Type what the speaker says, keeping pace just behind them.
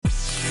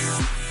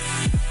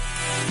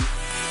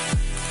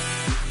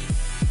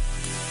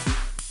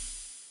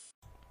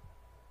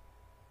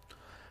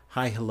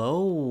Hi,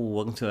 hello.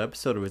 Welcome to an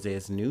episode of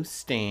Isaiah's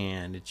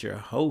Newsstand. It's your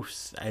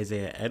host,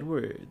 Isaiah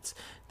Edwards.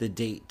 The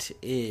date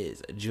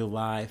is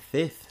July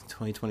 5th,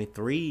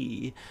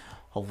 2023.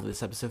 Hopefully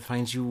this episode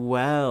finds you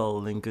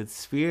well, in good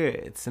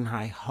spirits, and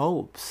high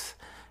hopes.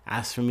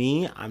 As for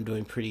me, I'm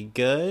doing pretty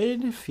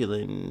good,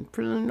 feeling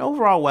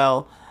overall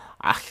well.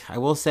 I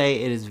will say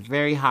it is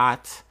very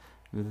hot,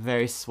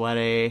 very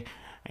sweaty.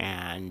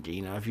 And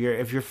if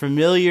you're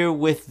familiar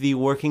with the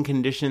working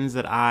conditions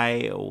that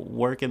I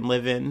work and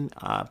live in,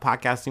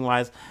 podcasting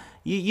wise,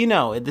 you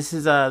know this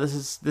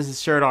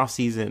is shirt off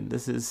season.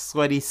 This is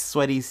sweaty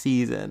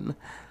season.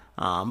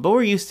 But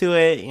we're used to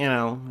it.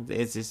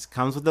 It just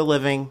comes with the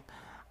living.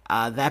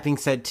 That being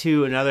said,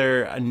 too,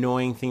 another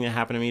annoying thing that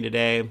happened to me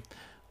today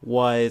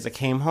was I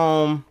came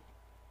home,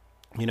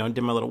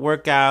 did my little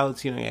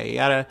workouts, yada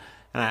yada,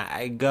 and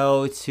I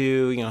go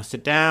to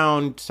sit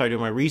down, start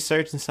doing my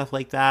research and stuff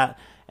like that.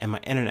 And my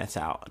internet's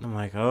out. And I'm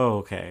like, oh,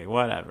 okay,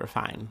 whatever,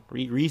 fine.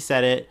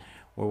 Reset it.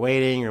 We're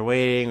waiting.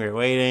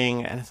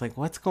 And it's like,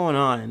 what's going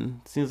on?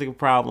 Seems like a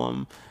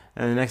problem.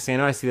 And the next thing I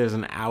know, I see there's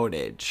an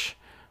outage.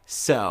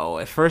 So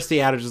at first the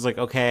outage was like,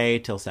 okay,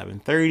 till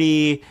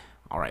 7:30.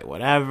 All right,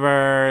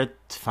 whatever.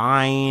 It's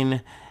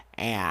fine.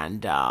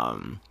 And I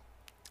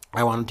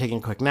want to take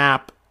a quick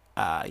nap.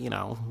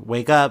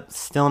 Wake up,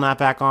 still not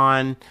back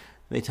on.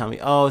 They tell me,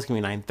 oh, it's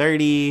going to be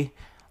 9:30.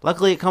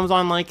 Luckily, it comes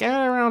on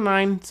around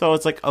 9, so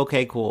it's like,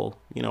 okay, cool.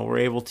 We're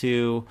able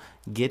to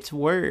get to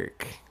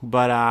work.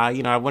 But,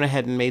 I went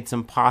ahead and made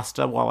some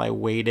pasta while I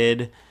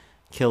waited,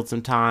 killed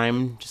some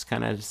time, just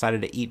kind of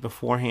decided to eat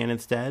beforehand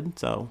instead.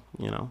 So,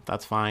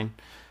 that's fine.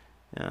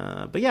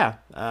 But yeah,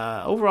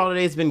 overall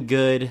today's been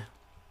good.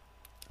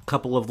 A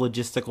couple of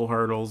logistical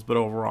hurdles, but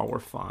overall we're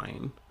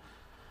fine.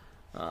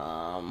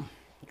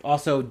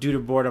 Also, due to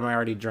boredom, I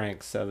already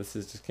drank, so this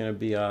is just gonna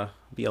be a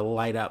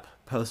light up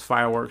post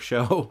fireworks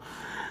show.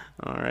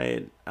 All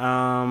right.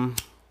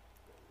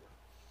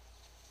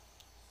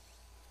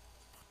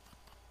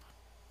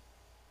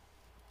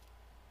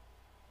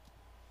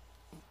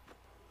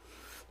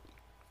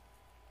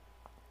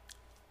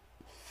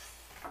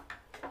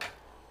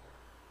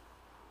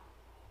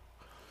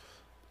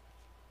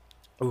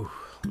 Ooh,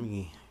 let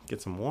me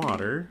get some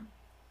water.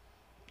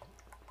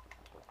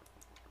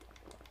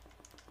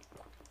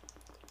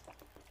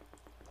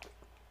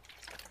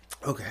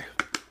 Okay.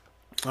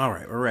 All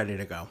right, we're ready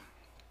to go.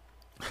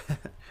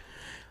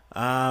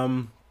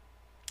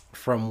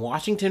 From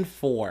Washington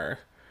 4,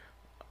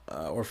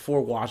 or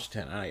 4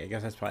 Washington, I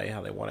guess that's probably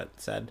how they want it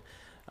said.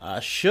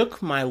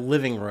 Shook my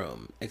living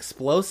room.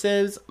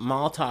 Explosives,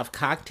 Molotov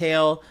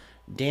cocktail,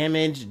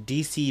 damaged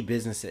DC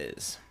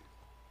businesses.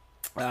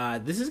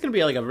 This is going to be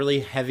a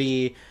really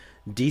heavy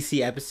DC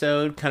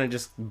episode, kind of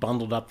just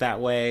bundled up that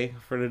way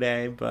for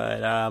today.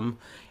 But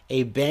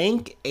a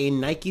bank, a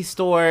Nike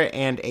store,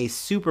 and a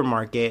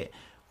supermarket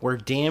were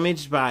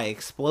damaged by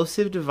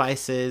explosive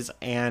devices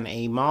and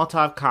a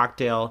Molotov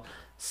cocktail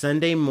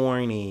Sunday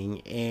morning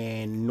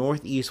in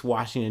Northeast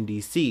Washington,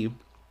 D.C.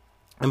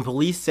 And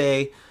police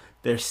say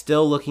they're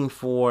still looking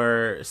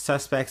for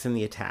suspects in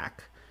the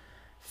attack.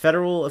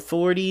 Federal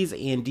authorities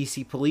and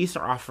D.C. police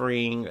are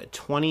offering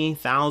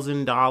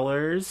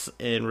 $20,000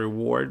 in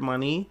reward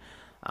money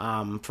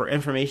for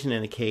information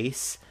in the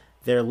case.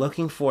 They're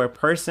looking for a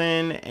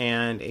person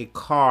and a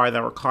car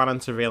that were caught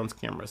on surveillance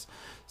cameras.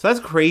 So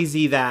that's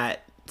crazy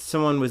that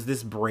someone was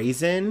this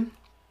brazen.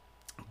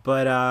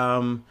 But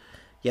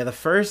the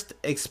first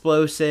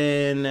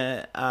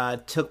explosion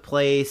took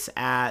place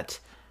at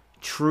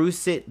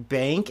Trucet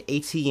Bank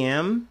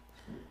ATM,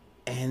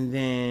 and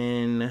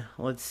then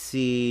let's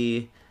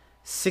see,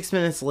 6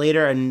 minutes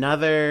later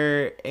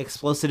another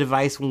explosive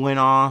device went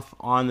off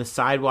on the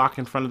sidewalk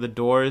in front of the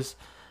doors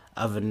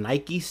of a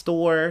Nike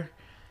store.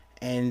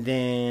 And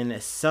then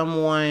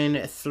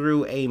someone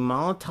threw a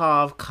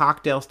Molotov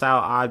cocktail-style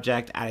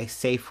object at a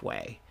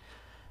Safeway.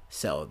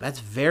 So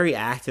that's very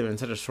active in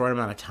such a short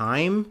amount of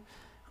time.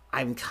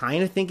 I'm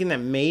kind of thinking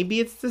that maybe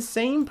it's the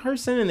same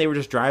person and they were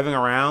just driving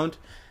around.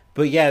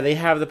 But yeah, they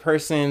have the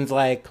person's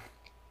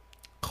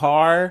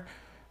car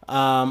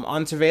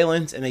on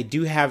surveillance, and they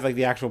do have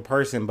the actual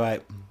person,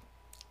 but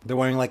they're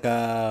wearing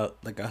a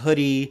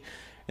hoodie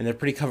and they're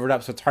pretty covered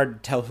up, so it's hard to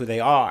tell who they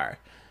are.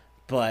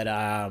 But,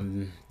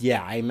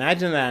 yeah, I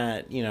imagine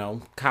that,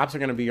 cops are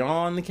going to be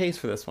on the case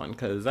for this one,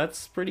 because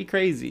that's pretty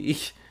crazy.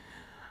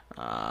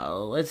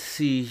 Let's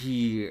see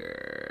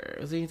here.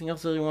 Is there anything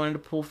else that we wanted to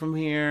pull from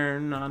here?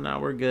 No,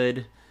 we're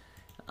good.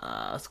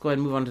 Let's go ahead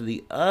and move on to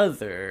the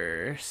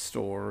other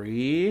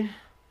story.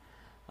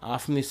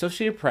 From the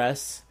Associated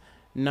Press,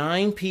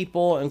 9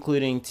 people,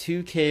 including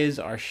 2 kids,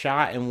 are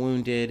shot and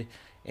wounded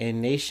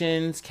in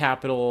nation's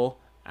capital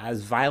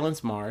as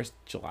violence mars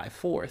July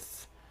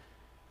 4th.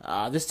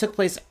 This took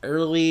place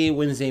early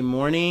Wednesday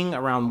morning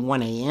around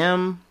 1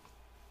 a.m.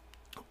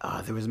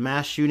 There was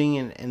mass shooting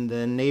in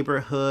the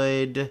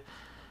neighborhood.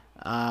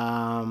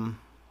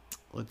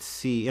 Let's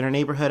see. In our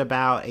neighborhood,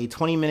 about a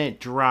 20-minute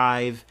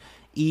drive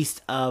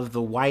east of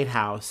the White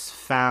House,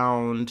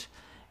 found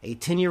a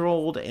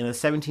 10-year-old and a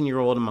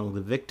 17-year-old among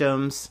the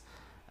victims.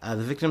 The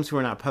victims, who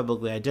were not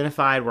publicly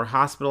identified, were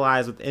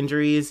hospitalized with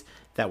injuries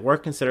that were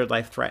considered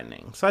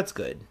life-threatening. So that's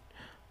good.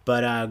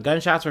 But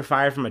gunshots were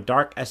fired from a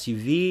dark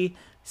SUV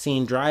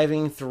seen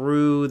driving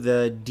through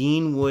the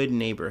Deanwood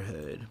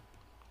neighborhood.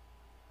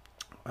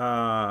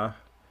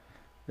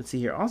 Let's see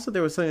here. Also,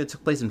 there was something that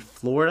took place in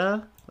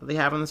Florida that they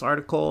have in this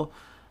article.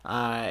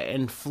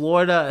 In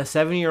Florida, a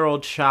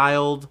 7-year-old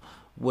child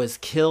was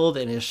killed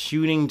in a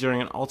shooting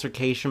during an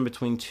altercation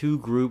between two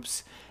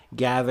groups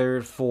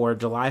gathered for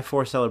July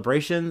 4th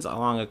celebrations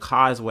along a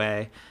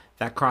causeway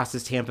that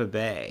crosses Tampa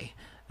Bay.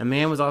 A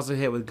man was also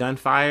hit with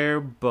gunfire,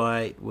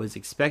 but was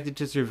expected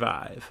to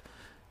survive.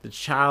 The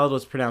child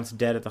was pronounced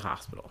dead at the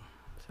hospital.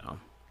 So,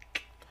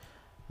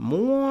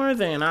 more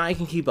than I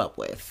can keep up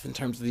with in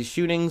terms of these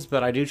shootings,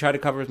 but I do try to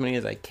cover as many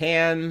as I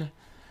can.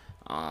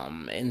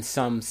 In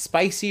some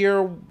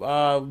spicier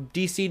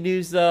DC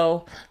news,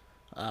 though,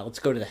 let's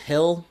go to the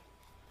Hill.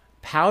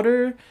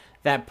 Powder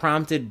that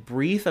prompted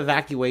brief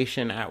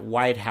evacuation at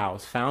White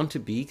House found to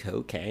be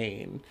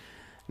cocaine.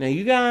 Now,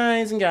 you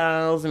guys and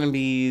gals and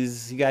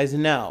bees, you guys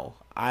know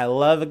I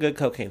love a good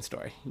cocaine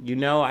story. You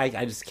know,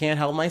 I just can't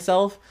help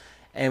myself.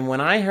 And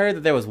when I heard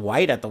that there was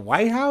white at the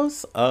White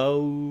House,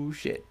 oh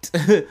shit.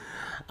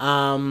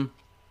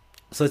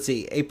 So let's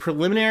see. A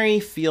preliminary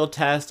field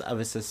test of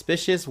a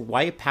suspicious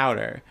white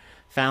powder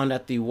found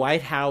at the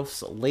White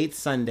House late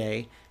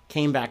Sunday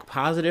came back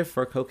positive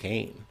for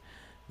cocaine.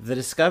 The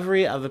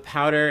discovery of the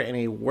powder in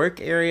a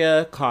work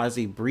area caused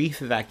a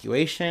brief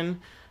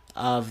evacuation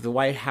of the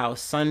White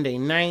House Sunday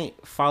night,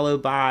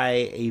 followed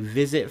by a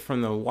visit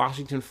from the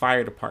Washington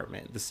Fire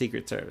Department, the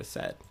Secret Service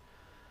said.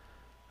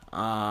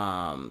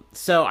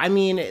 So, I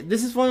mean,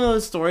 this is one of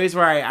those stories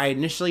where I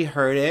initially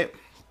heard it,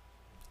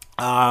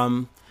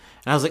 and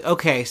I was like,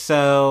 okay,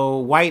 so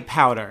white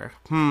powder,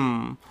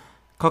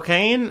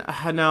 cocaine?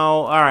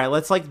 No, alright,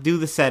 let's, like, do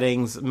the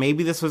settings.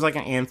 Maybe this was, like,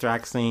 an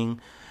anthrax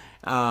thing.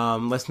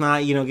 Let's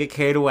not, get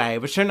carried away.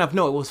 But sure enough,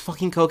 no, it was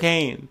fucking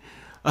cocaine.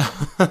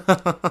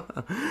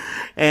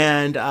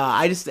 And,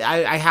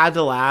 I had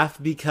to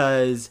laugh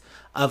because,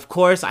 of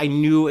course, I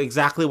knew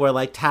exactly where,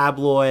 like,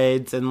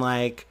 tabloids and,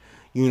 like,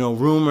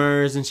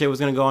 rumors and shit was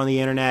gonna go on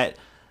the internet.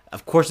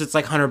 Of course, it's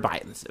like Hunter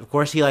Biden's. Of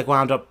course, he like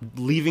wound up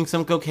leaving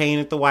some cocaine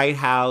at the White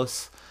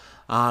House.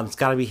 It's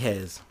gotta be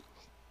his.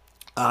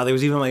 There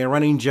was even like a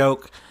running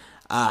joke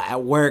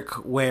at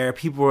work where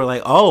people were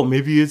like, "Oh,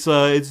 maybe it's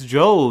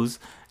Joe's."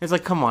 It's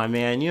like, come on,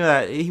 man. You know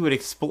that he would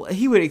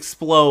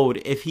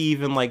explode if he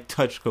even like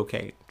touched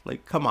cocaine.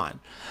 Like, come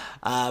on.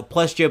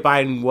 Plus, Joe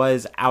Biden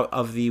was out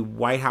of the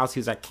White House. He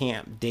was at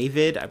Camp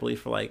David, I believe,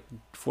 for like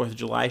 4th of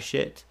July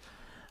shit.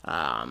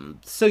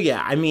 So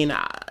yeah, I mean,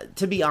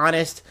 to be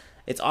honest,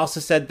 it's also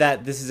said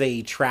that this is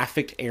a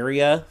trafficked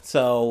area,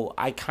 so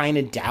I kind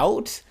of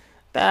doubt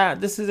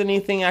that this is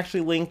anything actually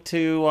linked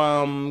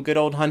to, good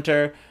old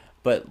Hunter,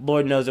 but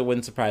Lord knows it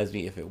wouldn't surprise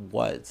me if it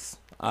was.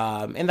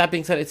 And that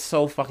being said, it's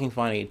so fucking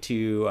funny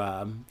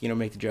to,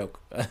 make the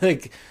joke.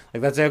 like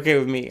that's okay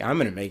with me. I'm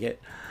gonna make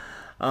it.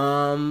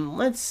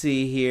 Let's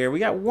see here. We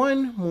got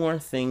one more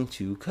thing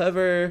to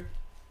cover,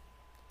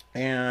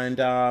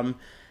 and,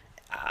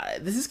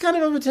 this is kind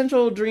of a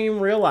potential dream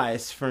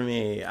realized for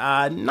me.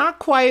 Not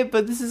quite,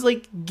 but this is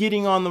like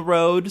getting on the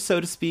road, so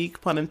to speak,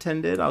 pun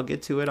intended. I'll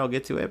get to it,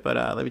 but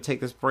let me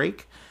take this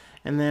break,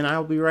 and then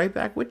I'll be right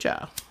back with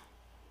y'all.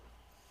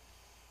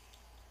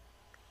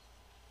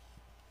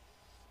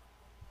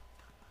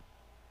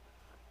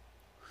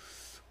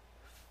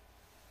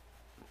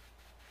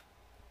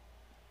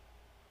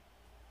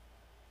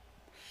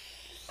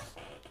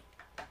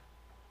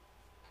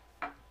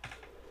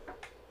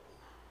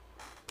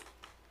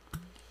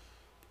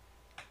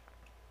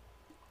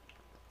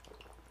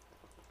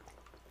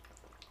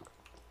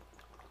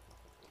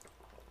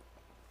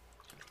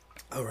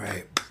 All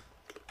right.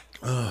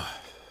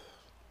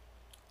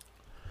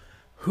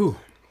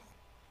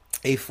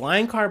 A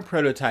flying car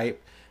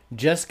prototype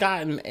just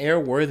got an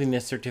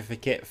airworthiness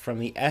certificate from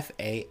the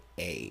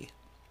FAA.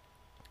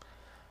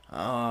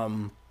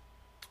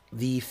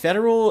 The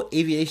Federal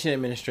Aviation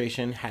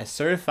Administration has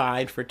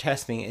certified for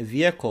testing a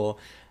vehicle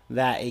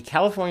that a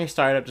California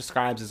startup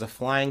describes as a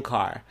flying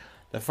car,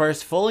 the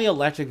first fully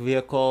electric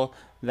vehicle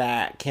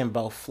that can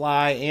both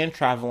fly and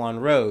travel on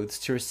roads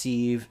to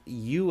receive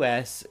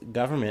U.S.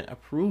 government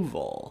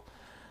approval.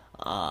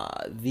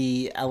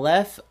 The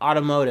Aleph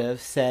Automotive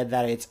said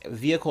that its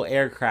vehicle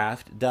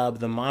aircraft, dubbed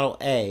the Model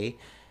A,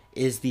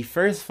 is the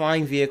first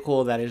flying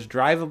vehicle that is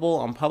drivable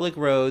on public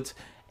roads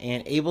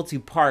and able to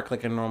park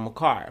like a normal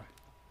car.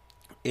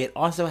 It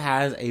also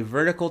has a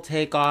vertical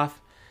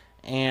takeoff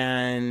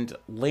and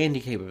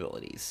landing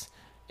capabilities.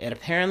 It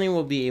apparently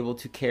will be able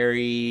to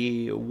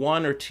carry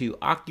 1 or 2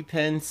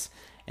 occupants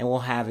and will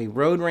have a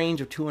road range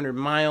of 200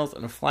 miles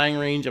and a flying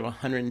range of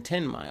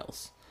 110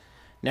 miles.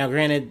 Now,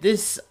 granted,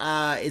 this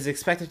is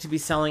expected to be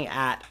selling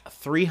at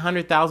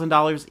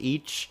 $300,000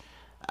 each.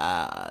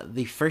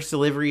 The first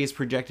delivery is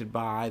projected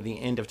by the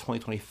end of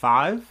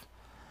 2025.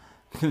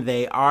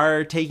 They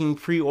are taking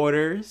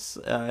pre-orders,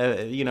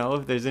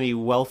 if there's any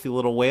wealthy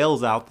little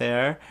whales out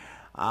there.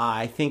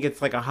 I think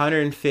it's like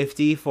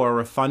 $150 for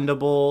a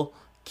refundable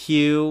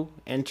queue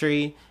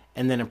entry,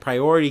 and then a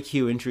priority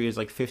queue entry is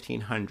like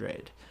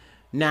 $1,500.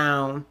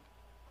 Now,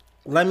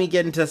 let me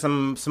get into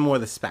some more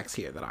of the specs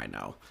here that I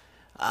know.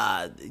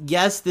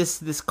 Yes,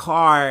 this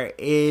car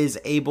is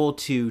able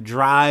to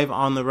drive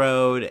on the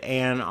road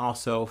and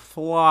also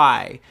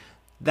fly.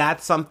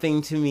 That's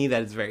something to me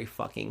that is very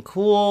fucking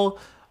cool.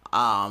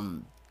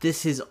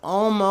 This is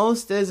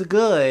almost as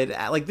good.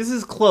 Like, this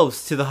is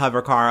close to the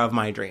hover car of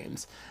my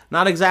dreams.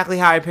 Not exactly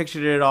how I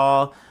pictured it at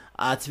all.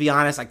 To be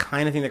honest, I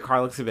kind of think the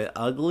car looks a bit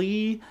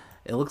ugly.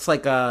 It looks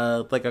like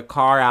a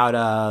car out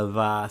of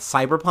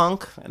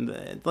Cyberpunk.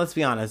 And let's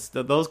be honest,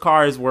 those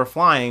cars were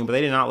flying, but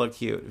they did not look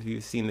cute. If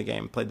you've seen the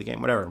game, played the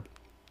game, whatever.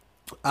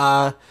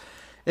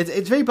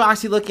 It's very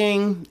boxy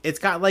looking. It's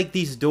got like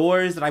these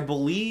doors that I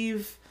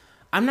believe.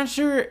 I'm not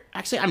sure.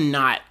 Actually, I'm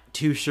not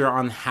too sure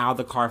on how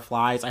the car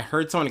flies. I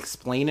heard someone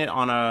explain it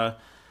on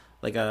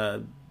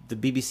the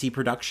BBC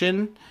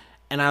production.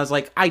 And I was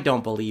like, I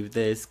don't believe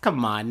this.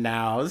 Come on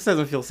now. This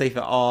doesn't feel safe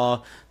at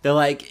all. They're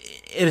like,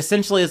 it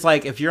essentially is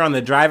like, if you're on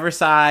the driver's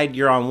side,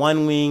 you're on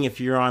one wing. If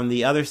you're on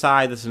the other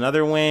side, there's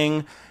another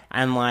wing.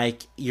 And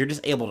like, you're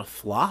just able to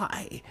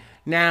fly.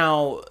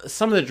 Now,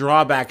 some of the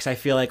drawbacks I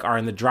feel like are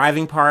in the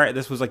driving part.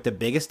 This was like the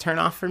biggest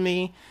turnoff for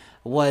me,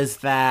 was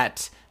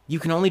that you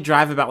can only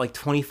drive about like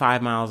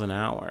 25 miles an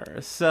hour.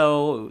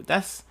 So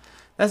that's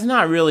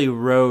not really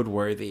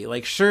roadworthy.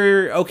 Like,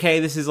 sure, okay,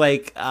 this is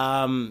like,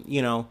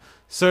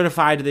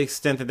 certified to the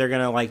extent that they're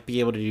going to like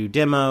be able to do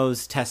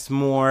demos, test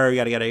more,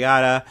 yada, yada,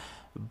 yada.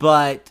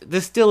 But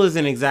this still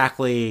isn't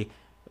exactly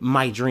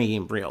my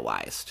dream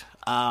realized.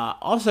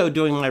 Also,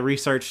 doing my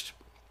research,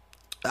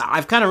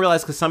 I've kind of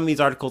realized, because some of these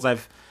articles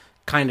I've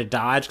kind of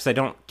dodged because I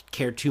don't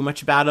care too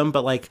much about them,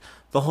 but like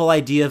the whole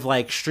idea of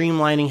like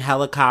streamlining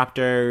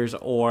helicopters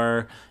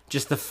or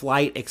just the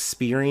flight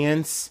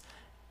experience,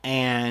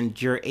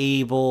 and you're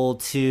able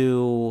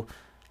to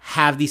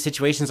have these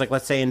situations like,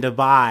 let's say in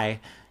Dubai,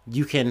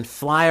 you can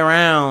fly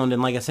around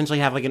and like essentially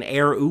have like an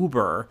air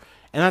Uber,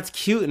 and that's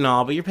cute and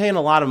all, but you're paying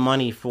a lot of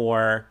money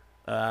for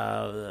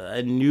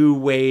a new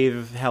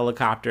wave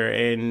helicopter.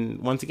 And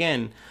once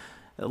again,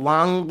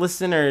 long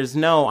listeners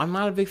know I'm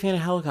not a big fan of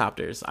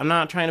helicopters. I'm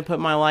not trying to put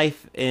my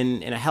life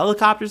in a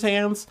helicopter's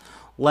hands,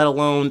 let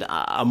alone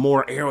a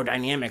more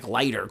aerodynamic,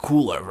 lighter,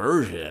 cooler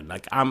version.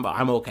 Like, I'm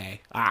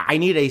okay. I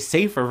need a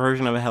safer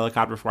version of a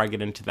helicopter before I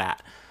get into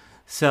that.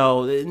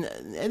 So,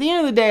 at the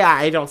end of the day,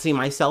 I don't see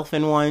myself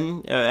in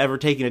one, ever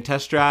taking a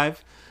test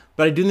drive.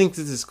 But I do think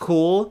this is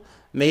cool.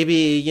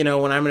 Maybe,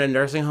 when I'm in a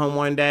nursing home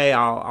one day,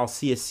 I'll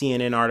see a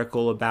CNN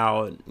article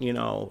about,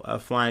 a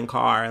flying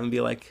car and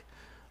be like,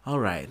 all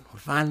right, we're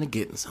finally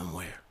getting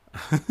somewhere.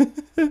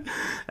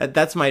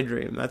 That's my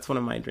dream. That's one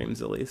of my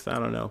dreams, at least. I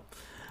don't know.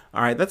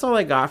 All right, that's all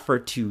I got for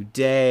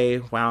today.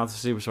 Wow, it's a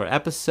super short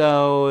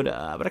episode,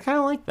 but I kind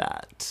of like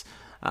that.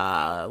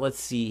 Let's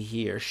see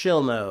here.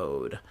 Shill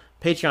Mode.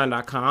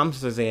 Patreon.com,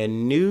 so there's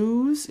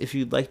news. If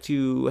you'd like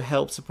to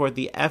help support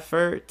the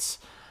efforts,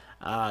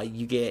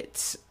 you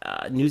get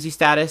newsy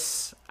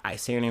status. I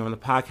say your name on the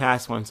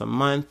podcast once a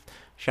month.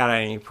 Shout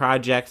out any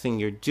projects thing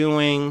you're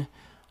doing.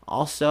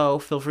 Also,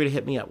 feel free to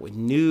hit me up with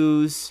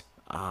news.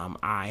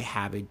 I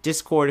have a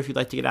Discord if you'd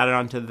like to get added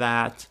onto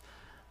that.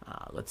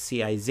 Let's see,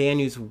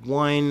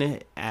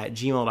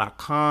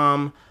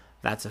 isaiahnews1@gmail.com.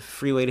 That's a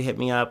free way to hit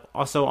me up.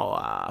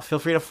 Also, feel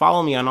free to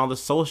follow me on all the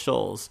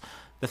socials.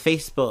 The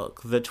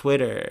Facebook, the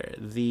Twitter,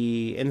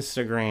 the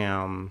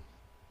Instagram.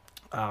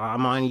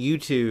 I'm on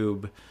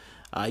YouTube.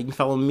 You can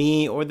follow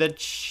me or the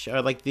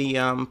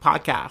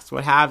podcast,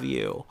 what have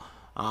you.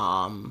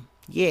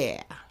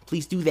 Yeah,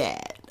 please do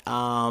that.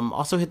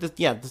 Also hit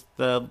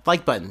the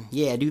like button.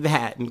 Yeah, do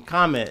that, and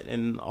comment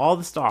and all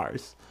the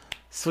stars.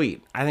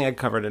 Sweet. I think I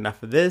covered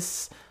enough of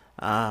this.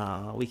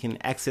 We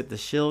can exit the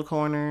shill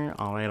corner.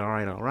 All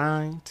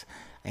right.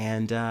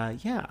 And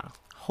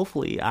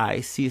hopefully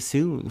I see you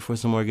soon for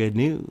some more good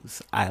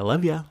news. I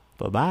love ya.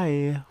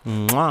 Bye-bye.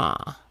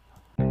 Mwah.